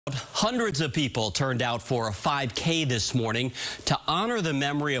Hundreds of people turned out for a 5K this morning to honor the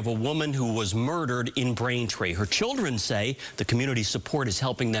memory of a woman who was murdered in Braintree. Her children say the community support is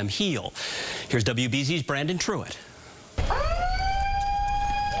helping them heal. Here's WBZ's Truitt.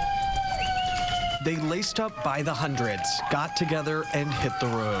 They laced up by the hundreds, got together and hit the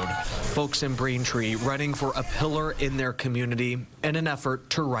road. Folks in Braintree running for a pillar in their community in an effort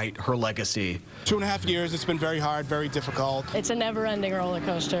to right her legacy. 2.5 years, it's been very hard, very difficult. It's a never-ending roller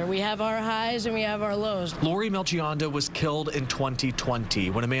coaster. We have our highs and we have our lows. Laurie Melchionda was killed in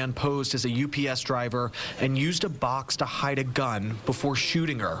 2020 when a man posed as a UPS driver and used a box to hide a gun before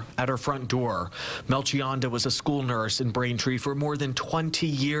shooting her at her front door. Melchionda was a school nurse in Braintree for more than 20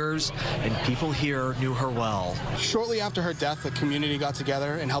 years, and people here knew her well. Shortly after her death, the community got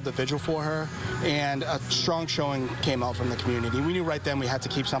together and held a vigil for her, and a strong showing came out from the community. We knew right then we had to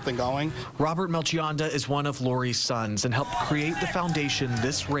keep something going. Robert Melchionda is one of Laurie's sons and helped create the foundation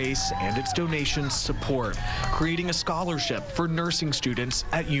this race and its donations support, creating a scholarship for nursing students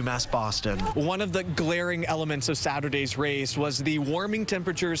at UMass Boston. One of the glaring elements of Saturday's race was the warming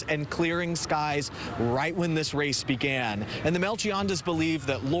temperatures and clearing skies right when this race began. And the Melchiondas believe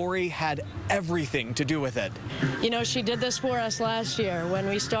that Laurie had everything to do with it. You know, she did this for us last year. When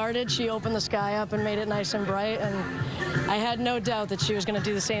we started, she opened the sky up and made it nice and bright, and I had no doubt that she was going to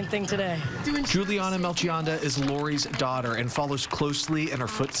do the same thing today. Juliana Melchionda is Laurie's daughter and follows closely in her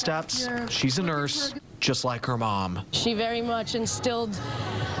footsteps. She's a nurse, just like her mom. She very much instilled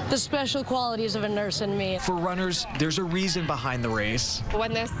the special qualities of a nurse in me. For runners, there's a reason behind the race.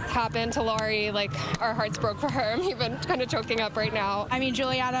 When this happened to Laurie, our hearts broke for her. I'm even kind of choking up right now. I mean,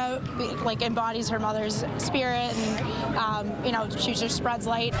 Juliana, embodies her mother's spirit, and, you know, she just spreads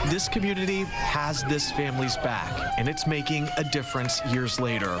light. This community has this family's back, and it's making a difference years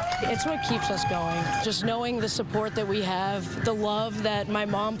later. It's what keeps us going. Just knowing the support that we have, the love that my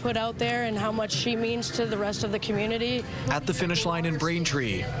mom put out there, and how much she means to the rest of the community. At the finish line in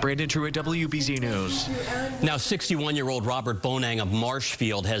Braintree, Truitt, WBZ News. Now, 61-year-old Robert Bonang of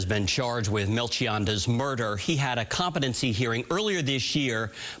Marshfield has been charged with Melchionda's murder. He had a competency hearing earlier this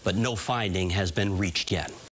year, but no finding has been reached yet.